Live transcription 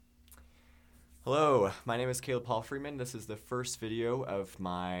Hello, my name is Caleb Paul Freeman. This is the first video of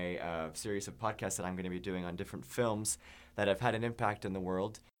my series of podcasts that I'm going to be doing on different films that have had an impact in the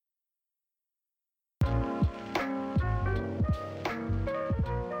world.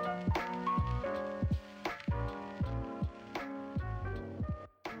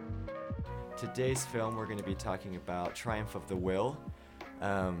 Today's film, we're going to be talking about Triumph of the Will,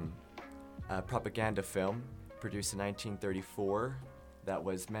 a propaganda film produced in 1934 that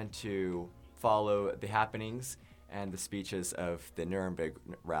was meant to follow the happenings and the speeches of the Nuremberg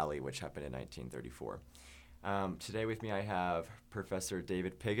rally, which happened in 1934. Today with me I have Professor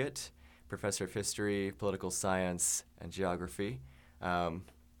David Pigott, Professor of History, Political Science, and Geography.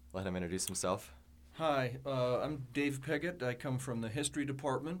 Let him introduce himself. Hi, I'm Dave Pigott. I come from the History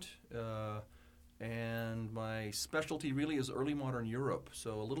Department, and my specialty really is early modern Europe,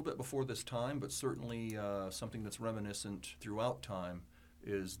 so a little bit before this time, but certainly something that's reminiscent throughout time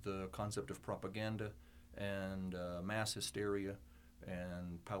is the concept of propaganda and mass hysteria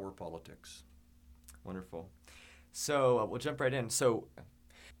and power politics. Wonderful. So we'll jump right in. So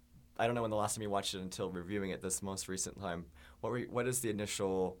I don't know when the last time you watched it until reviewing it this most recent time. What is the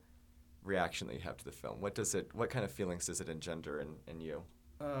initial reaction that you have to the film? What kind of feelings does it engender in you?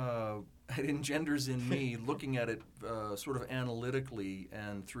 It engenders in me looking at it sort of analytically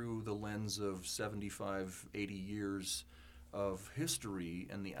and through the lens of 75, 80 years of history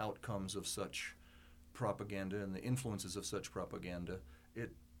and the outcomes of such propaganda and the influences of such propaganda.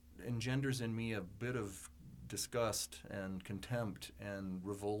 It engenders in me a bit of disgust and contempt and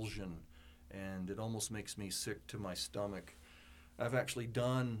revulsion, and it almost makes me sick to my stomach. I've actually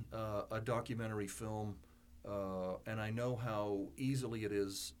done a documentary film, and I know how easy it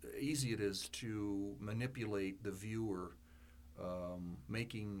is to manipulate the viewer,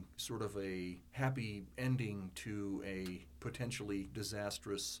 making sort of a happy ending to a potentially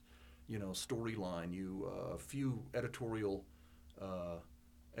disastrous, storyline. A few editorial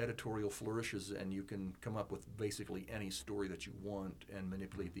flourishes, and you can come up with basically any story that you want and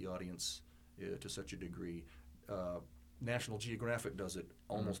manipulate the audience to such a degree. National Geographic does it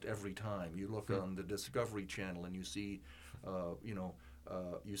almost every time. You look on the Discovery Channel and you see, an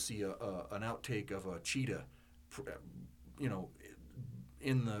outtake of a cheetah,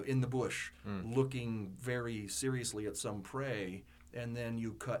 in the bush, looking very seriously at some prey, and then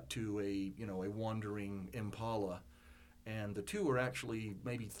you cut to a wandering impala, and the two are actually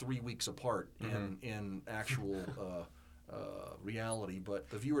maybe 3 weeks apart in actual reality, but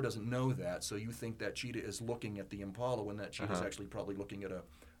the viewer doesn't know that, so you think that cheetah is looking at the impala when that cheetah is actually probably looking at a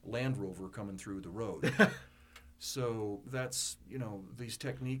Land Rover coming through the road. So that's, these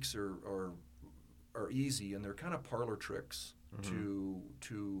techniques are easy, and they're kind of parlor tricks to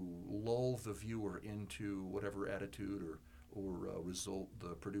lull the viewer into whatever attitude or result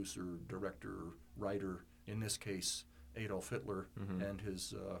the producer, director, writer, in this case Adolf Hitler and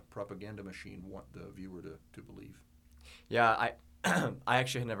his propaganda machine, want the viewer to believe. Yeah, I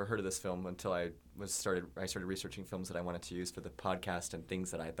actually had never heard of this film until I started researching films that I wanted to use for the podcast and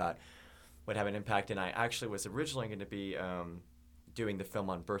things that I thought would have an impact. And I actually was originally going to be doing the film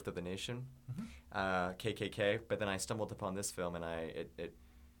on Birth of the Nation, KKK, but then I stumbled upon this film, and it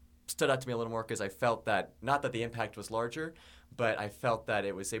stood out to me a little more because I felt that, not that the impact was larger, but I felt that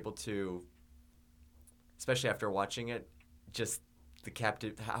it was able to, especially after watching it, just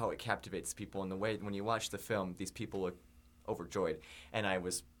how it captivates people in the way when you watch the film, these people look overjoyed. And I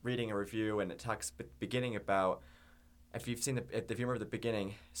was reading a review, and it talks at the beginning about, if you remember the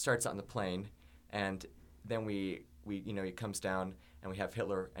beginning, starts out on the plane, and then we he comes down, and we have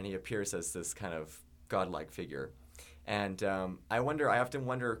Hitler, and he appears as this kind of godlike figure. And I often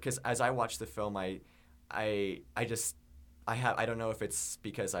wonder, because as I watch the film, I don't know if it's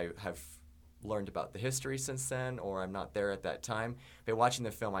because I have learned about the history since then, or I'm not there at that time. But watching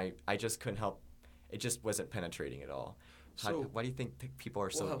the film, I just couldn't help. It just wasn't penetrating at all. Why do you think people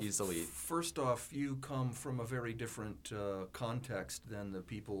are so easily? First off, you come from a very different context than the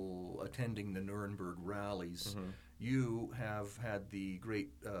people attending the Nuremberg rallies. You have had the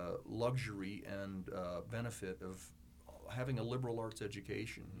great luxury and benefit of having a liberal arts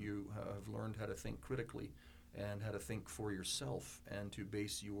education. You have learned how to think critically and how to think for yourself and to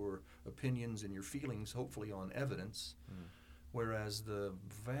base your opinions and your feelings hopefully on evidence, whereas the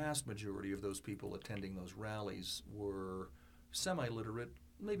vast majority of those people attending those rallies were semi-literate,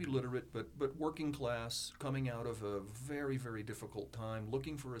 maybe literate, but working class, coming out of a very, very difficult time,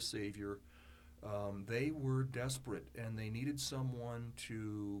 looking for a savior. They were desperate, and they needed someone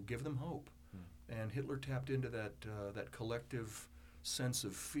to give them hope. And Hitler tapped into that collective sense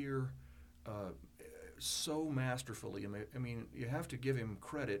of fear, so masterfully. I mean, you have to give him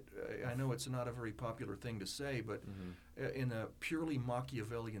credit. I know it's not a very popular thing to say, but in a purely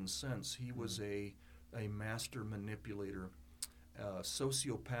Machiavellian sense, he was a master manipulator,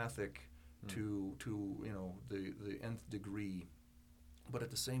 sociopathic to the nth degree. But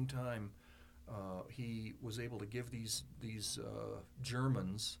at the same time, he was able to give these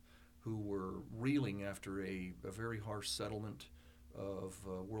Germans who were reeling after a very harsh settlement of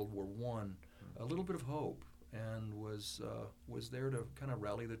World War I a little bit of hope, and was there to kind of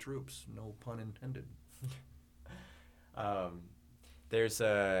rally the troops. No pun intended. There's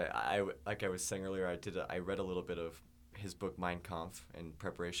like I was saying earlier, I read a little bit of his book Mein Kampf in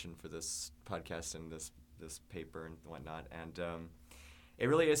preparation for this podcast and this paper and whatnot, and it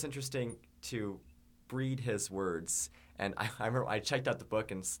really is interesting to read his words. And I remember I checked out the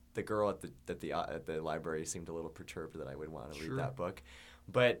book, and the girl at the library seemed a little perturbed that I would want to read that book.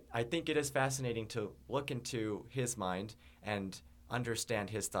 But I think it is fascinating to look into his mind and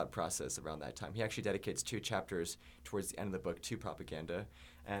understand his thought process around that time. He actually dedicates 2 chapters towards the end of the book to propaganda.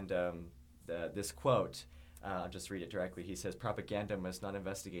 And this quote, I'll just read it directly. He says, "Propaganda must not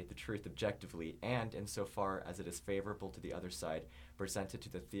investigate the truth objectively, and, insofar as it is favorable to the other side, present it to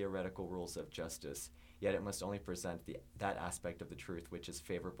the theoretical rules of justice. Yet it must only present that aspect of the truth which is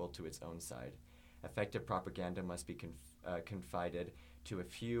favorable to its own side. Effective propaganda must be confided to a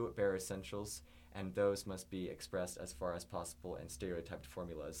few bare essentials, and those must be expressed as far as possible in stereotyped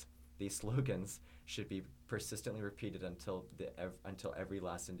formulas. These slogans should be persistently repeated until every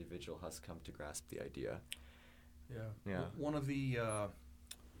last individual has come to grasp the idea." Yeah. One of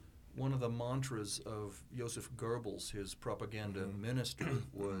the mantras of Joseph Goebbels, his propaganda minister,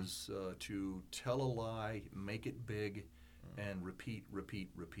 was to tell a lie, make it big, and repeat,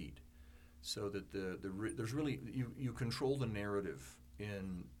 so that there's really you control the narrative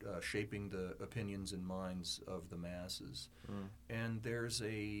in shaping the opinions and minds of the masses. And there's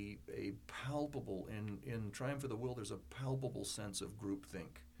a palpable, in Triumph of the Will, there's a palpable sense of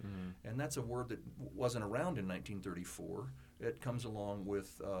groupthink. And that's a word that wasn't around in 1934. It comes along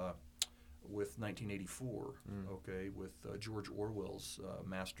with 1984, with George Orwell's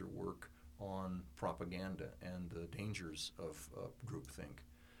masterwork on propaganda and the dangers of groupthink.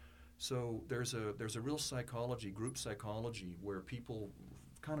 So there's a real psychology, group psychology, where people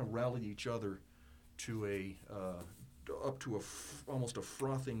kind of rally each other to up to almost a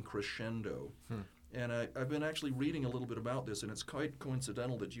frothing crescendo. And I've been actually reading a little bit about this, and it's quite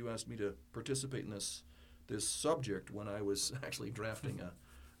coincidental that you asked me to participate in this subject when I was actually drafting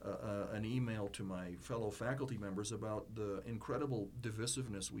an email to my fellow faculty members about the incredible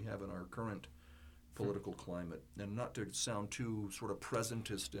divisiveness we have in our current political climate. And not to sound too sort of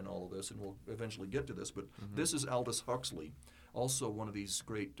presentist in all of this, and we'll eventually get to this, but this is Aldous Huxley, also one of these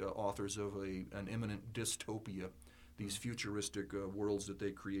great authors of an imminent dystopia, these futuristic worlds that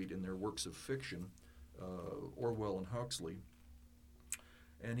they create in their works of fiction, Orwell and Huxley.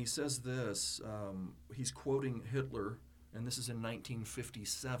 And he says this, he's quoting Hitler, and this is in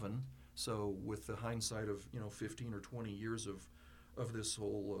 1957, so with the hindsight of 15 or 20 years of this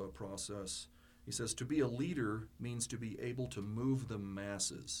whole process. He says, "To be a leader means to be able to move the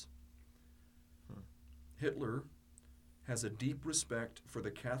masses." Hitler has a deep respect for the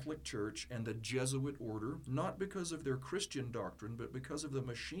Catholic Church and the Jesuit order, not because of their Christian doctrine, but because of the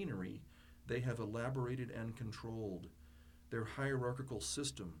machinery they have elaborated and controlled, their hierarchical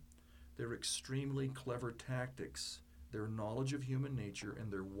system, their extremely clever tactics, their knowledge of human nature,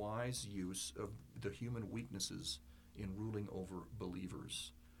 and their wise use of the human weaknesses in ruling over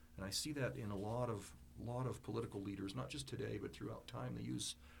believers. And I see that in a lot of political leaders, not just today, but throughout time. They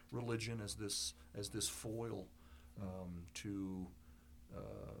use religion as this foil to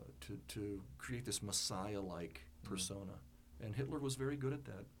create this Messiah-like persona. And Hitler was very good at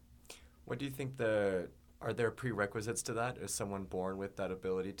that. What do you think are there prerequisites to that? Is someone born with that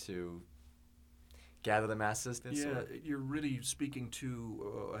ability to gather the masses? You're really speaking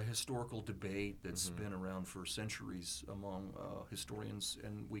to a historical debate that's been around for centuries among historians,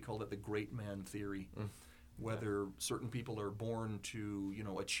 and we call it the great man theory. Whether certain people are born to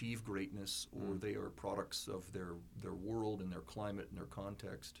achieve greatness, or they are products of their world and their climate and their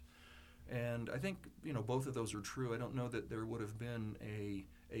context. And I think both of those are true. I don't know that there would have been a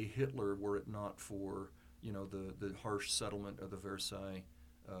Hitler were it not for the harsh settlement of the Versailles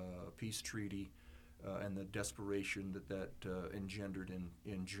peace treaty and the desperation that engendered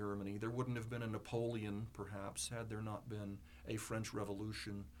in Germany. There wouldn't have been a Napoleon, perhaps, had there not been a French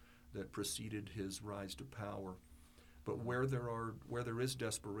Revolution that preceded his rise to power. But where there is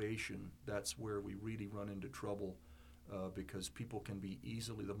desperation, that's where we really run into trouble because people can be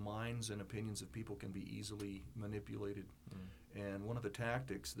easily, the minds and opinions of people can be easily manipulated. And one of the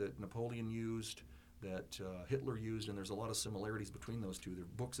tactics that Napoleon used, that Hitler used, and there's a lot of similarities between those two. Their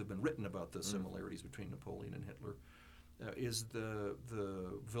books have been written about the similarities between Napoleon and Hitler, is the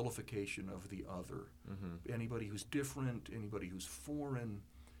vilification of the other. Anybody who's different, anybody who's foreign,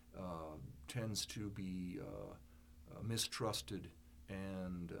 tends to be mistrusted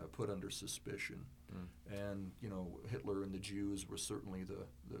and put under suspicion. And Hitler and the Jews were certainly the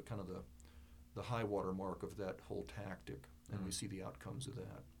kind of the high water mark of that whole tactic, and we see the outcomes of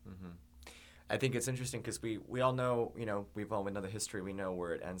that. I think it's interesting because we all know, we've all know the history. We know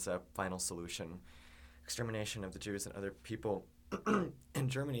where it ends up. Final solution, extermination of the Jews and other people in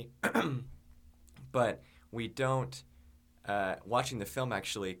Germany. But we don't. Watching the film,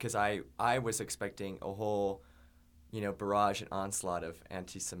 actually, because I was expecting a whole, barrage and onslaught of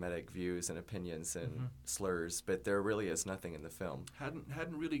anti-Semitic views and opinions and slurs, but there really is nothing in the film.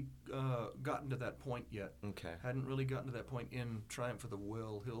 Hadn't really gotten to that point yet. Okay. Hadn't really gotten to that point in Triumph of the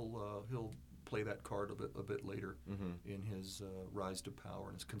Will. He'll play that card a bit later in his rise to power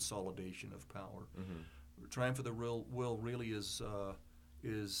and his consolidation of power. Triumph of the Will really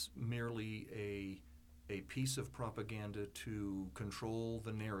is merely a piece of propaganda to control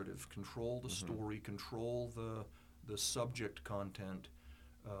the narrative, control the story, control the subject content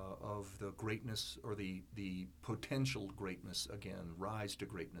of the greatness, or the potential greatness again, rise to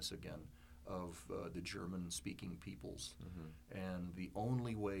greatness again of the German-speaking peoples. And the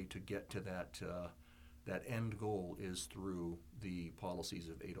only way to get to that end goal is through the policies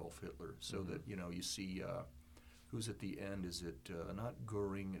of Adolf Hitler. So that you see. Who's at the end? Is it not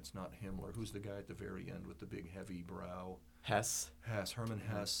Goering? It's not Himmler. Who's the guy at the very end with the big heavy brow? Hess. Hermann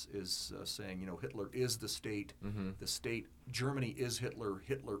Hess is saying, Hitler is the state. The state, Germany is Hitler.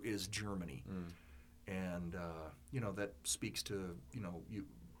 Hitler is Germany. And that speaks to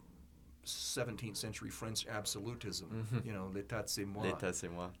 17th century French absolutism. L'état c'est moi. L'état c'est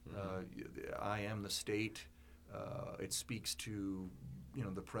moi. I am the state. It speaks to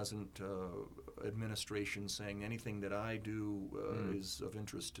the present administration saying anything that I do is of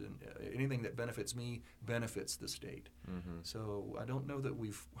interest, and anything that benefits me benefits the state. So I don't know that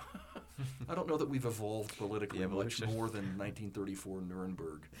we've evolved politically much more than 1934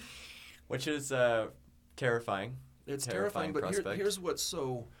 Nuremberg, which is terrifying. It's terrifying, but here's what's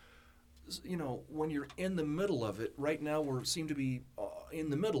so. When you're in the middle of it, right now we seem to be in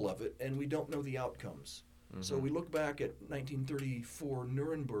the middle of it, and we don't know the outcomes. So we look back at 1934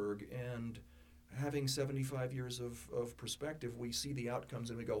 Nuremberg, and having 75 years of perspective, we see the outcomes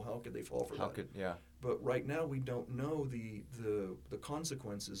and we go, how could they fall for that? But right now we don't know the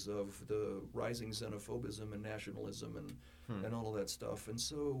consequences of the rising xenophobism and nationalism and all of that stuff. And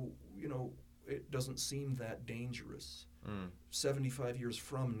so, it doesn't seem that dangerous. 75 years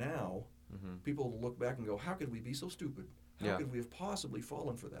from now, people look back and go, how could we be so stupid? How could we have possibly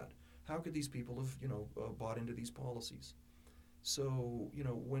fallen for that? How could these people have, bought into these policies? So,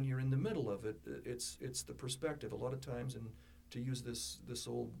 when you're in the middle of it, it's the perspective. A lot of times, and to use this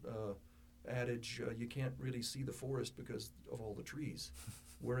old adage, you can't really see the forest because of all the trees.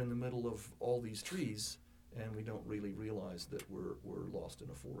 We're in the middle of all these trees, and we don't really realize that we're lost in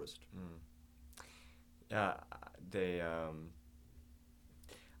a forest.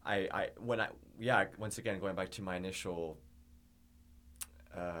 Once again, going back to my initial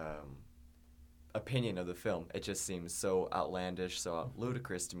opinion of the film, it just seems so outlandish, so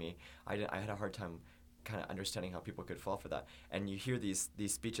ludicrous to me. I had a hard time kind of understanding how people could fall for that. And you hear these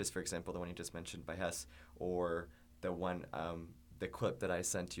speeches, for example, the one you just mentioned by Hess, or the one, the clip that I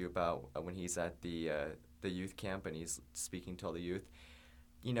sent you about when he's at the youth camp and he's speaking to all the youth.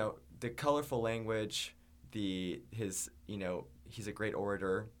 The colorful language, he's a great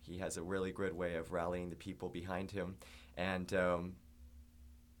orator. He has a really good way of rallying the people behind him, and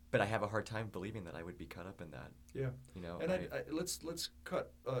but I have a hard time believing that I would be caught up in that. Yeah. And let's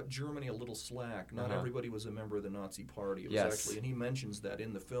cut Germany a little slack. Not everybody was a member of the Nazi Party. It was actually, and he mentions that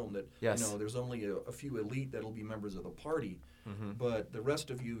in the film, that there's only a few elite that'll be members of the party, but the rest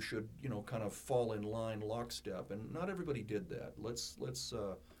of you should kind of fall in line lockstep. And not everybody did that. Let's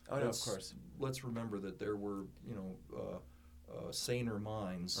of course. Let's remember that there were saner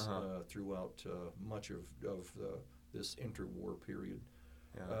minds throughout much of this interwar period.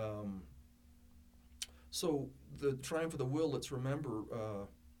 So the Triumph of the Will, let's remember,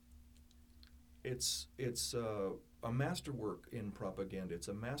 it's a masterwork in propaganda. It's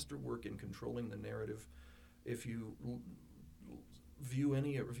a masterwork in controlling the narrative. If you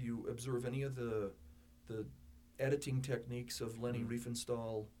observe any of the editing techniques of Leni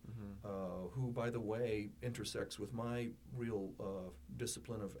Riefenstahl, who, by the way, intersects with my real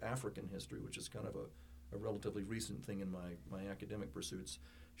discipline of African history, which is kind of a relatively recent thing in my academic pursuits.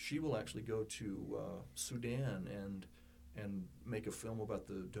 She will actually go to Sudan and make a film about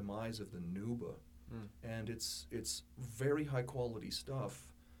the demise of the Nuba. And it's very high quality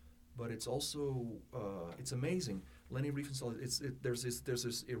stuff, but it's also it's amazing. Leni Riefenstahl, there's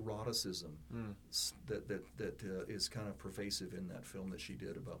this eroticism that is kind of pervasive in that film that she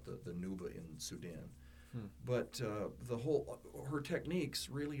did about the Nuba in Sudan. But her techniques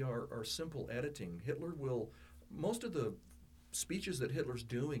really are simple editing. Most of the speeches that Hitler's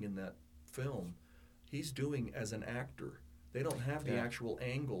doing in that film, he's doing as an actor. They don't have the actual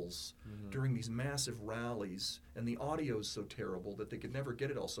angles during these massive rallies, and the audio's so terrible that they could never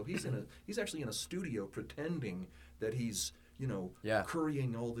get it all. So he's actually in a studio pretending that he's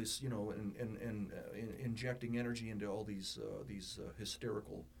currying all this and injecting energy into all these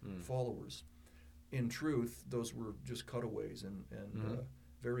hysterical followers. In truth, those were just cutaways and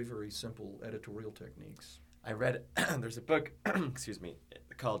very, very simple editorial techniques. I read there's a book, excuse me,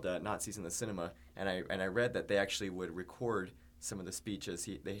 called Nazis in the Cinema, and I read that they actually would record some of the speeches.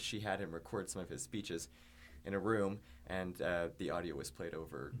 She had him record some of his speeches in a room, and the audio was played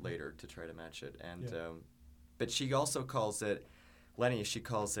over later to try to match it. And but she also calls it, Leni, she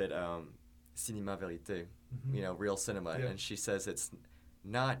calls it cinéma vérité, real cinema, and she says it's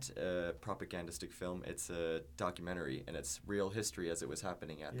not a propagandistic film, it's a documentary, and it's real history as it was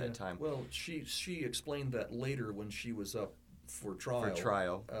happening at that time. Well, she explained that later when she was up for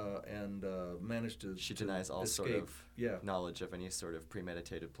trial. And managed to She denies all escape. sort of knowledge of any sort of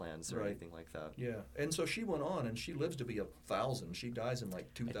premeditated plans or anything like that. Yeah, and so she went on, and she lives to be 1,000. She dies in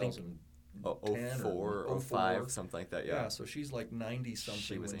like 2010 or 05, something like that, Yeah, so she's like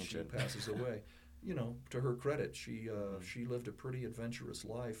 90-something when she passes away. To her credit, she lived a pretty adventurous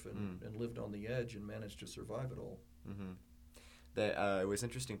life and lived on the edge and managed to survive it all. It was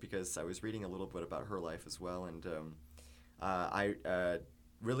interesting because I was reading a little bit about her life as well, and I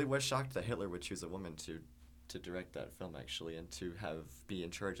really was shocked that Hitler would choose a woman to direct that film, actually, and to be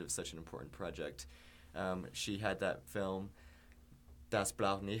in charge of such an important project. She had that film, Das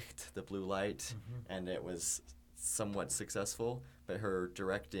Blaulicht, The Blue Light, and it was somewhat successful, but her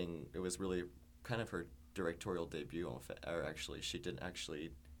directing, it was really kind of her directorial debut, or actually she didn't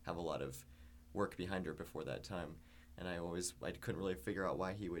actually have a lot of work behind her before that time, and I couldn't really figure out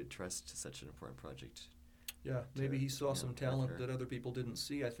why he would trust such an important project. Yeah, maybe he saw some talent that other people didn't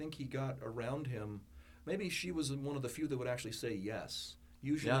see. I think he got around him. Maybe she was one of the few that would actually say yes.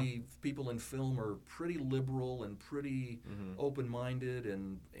 Usually people in film are pretty liberal and pretty open-minded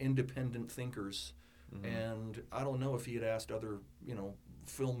and independent thinkers, and I don't know if he had asked other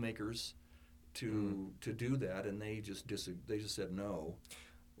filmmakers to do that, and they just said no,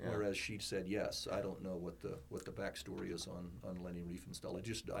 whereas she said yes. I don't know what the backstory is on Leni Riefenstahl.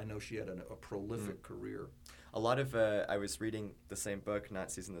 I know she had a prolific career. A lot of I was reading the same book,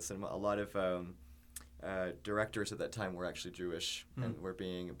 Nazis in the Cinema. A lot of directors at that time were actually Jewish and were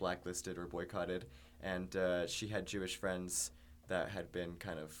being blacklisted or boycotted, and she had Jewish friends that had been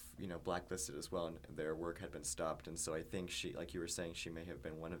kind of blacklisted as well, and their work had been stopped. And so I think she, like you were saying, she may have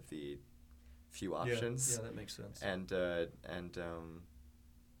been one of the few options. Yeah, that makes sense.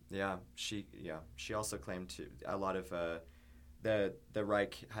 She also claimed to a lot of the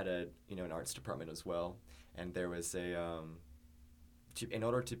Reich had an arts department as well, and there was in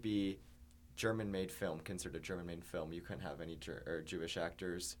order to be German-made film, considered a German-made film, you couldn't have any Jewish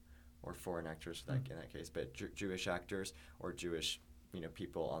actors or foreign actors in that case, but Jewish actors or Jewish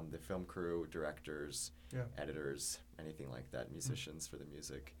people on the film crew, directors, editors, anything like that, musicians for the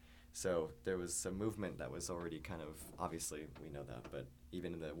music. So there was a movement that was already kind of, obviously we know that, but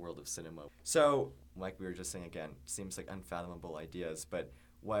even in the world of cinema. So, like we were just saying again, seems like unfathomable ideas, but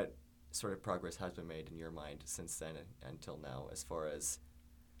what sort of progress has been made in your mind since then until now as far as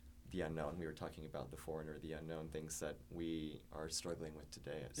the unknown? We were talking about the foreigner, the unknown, things that we are struggling with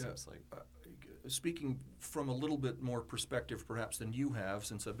today, it seems like. Speaking from a little bit more perspective perhaps than you have,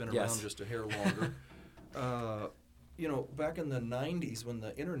 since I've been around just a hair longer, back in the 90s when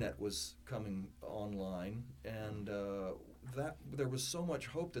the internet was coming online, and that there was so much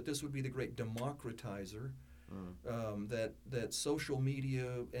hope that this would be the great democratizer, that social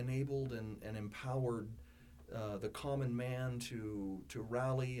media enabled and empowered the common man to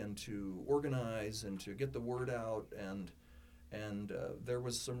rally and to organize and to get the word out, and there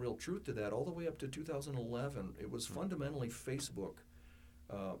was some real truth to that all the way up to 2011. It was fundamentally Facebook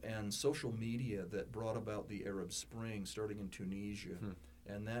and social media that brought about the Arab Spring, starting in Tunisia,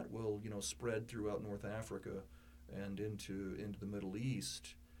 and that will spread throughout North Africa and into the Middle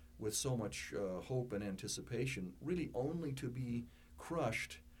East with so much hope and anticipation, really only to be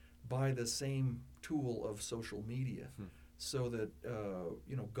crushed by the same tool of social media. So that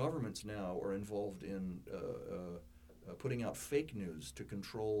governments now are involved in putting out fake news to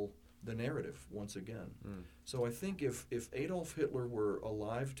control the narrative once again. So I think if Adolf Hitler were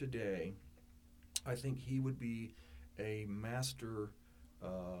alive today, I think he would be a master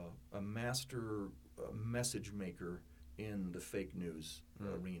message maker in the fake news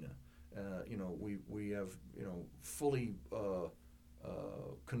arena. We have fully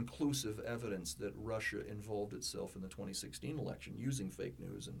conclusive evidence that Russia involved itself in the 2016 election using fake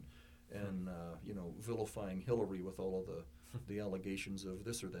news and vilifying Hillary with all of the allegations of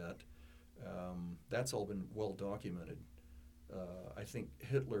this or that. That's all been well documented. I think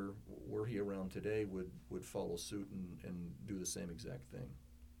Hitler, were he around today, would follow suit and do the same exact thing.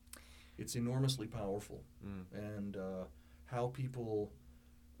 It's enormously powerful, and how people,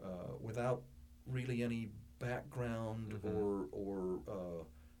 without really any background or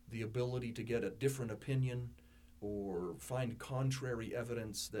the ability to get a different opinion or find contrary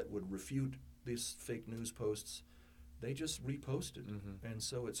evidence that would refute these fake news posts, they just repost it. And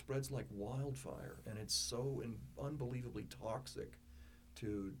so it spreads like wildfire, and it's so unbelievably toxic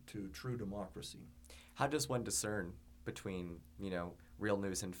to true democracy. How does one discern between, real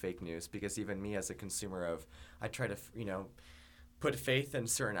news and fake news? Because even me as a consumer I try to, put faith in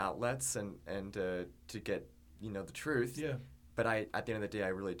certain outlets and to get, the truth. Yeah. But at the end of the day, I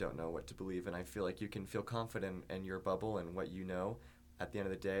really don't know what to believe, and I feel like you can feel confident in your bubble and what you know. At the end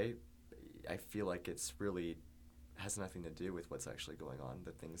of the day, I feel like it's really has nothing to do with what's actually going on,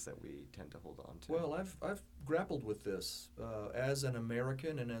 the things that we tend to hold on to. Well, I've grappled with this as an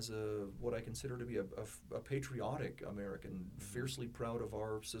American and as what I consider to be a patriotic American, fiercely proud of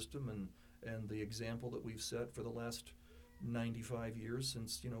our system and the example that we've set for the last 95 years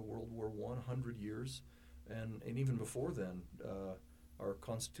since World War I, 100 years, and even before then, our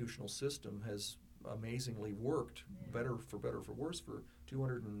constitutional system has amazingly worked, better for worse, for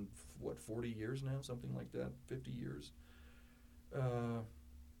 240 years now, something like that, 50 years.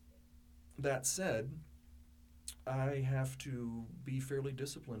 That said, I have to be fairly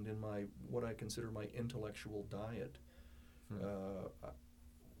disciplined in what I consider my intellectual diet.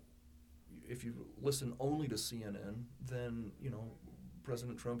 If you listen only to CNN, then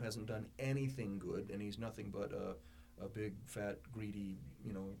President Trump hasn't done anything good, and he's nothing but a big, fat, greedy,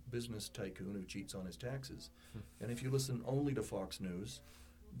 business tycoon who cheats on his taxes. And if you listen only to Fox News,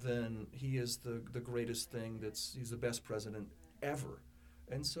 then he is the greatest thing. He's the best president ever.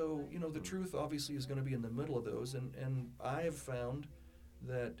 And so, the truth obviously is going to be in the middle of those. And I have found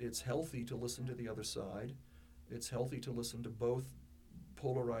that it's healthy to listen to the other side. It's healthy to listen to both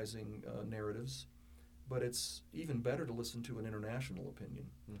polarizing narratives. But it's even better to listen to an international opinion,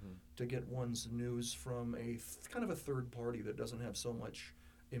 to get one's news from a kind of a third party that doesn't have so much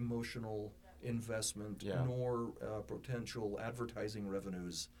emotional investment nor potential advertising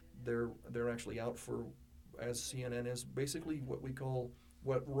revenues. They're actually out for, as CNN is, basically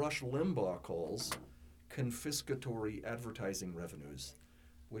what Rush Limbaugh calls confiscatory advertising revenues,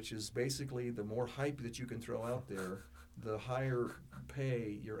 which is basically the more hype that you can throw out there, the higher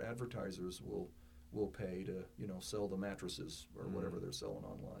pay your advertisers will pay to sell the mattresses or whatever they're selling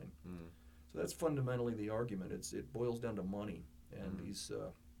online. So that's fundamentally the argument. It boils down to money, and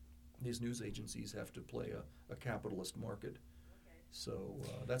these news agencies have to play a capitalist market. So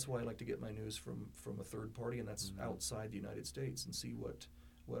that's why I like to get my news from a third party, and that's outside the United States, and see what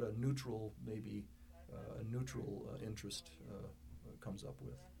a neutral interest comes up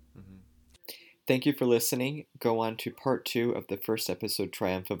with. Thank you for listening. Go on to part 2 of the first episode,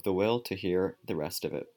 Triumph of the Will, to hear the rest of it.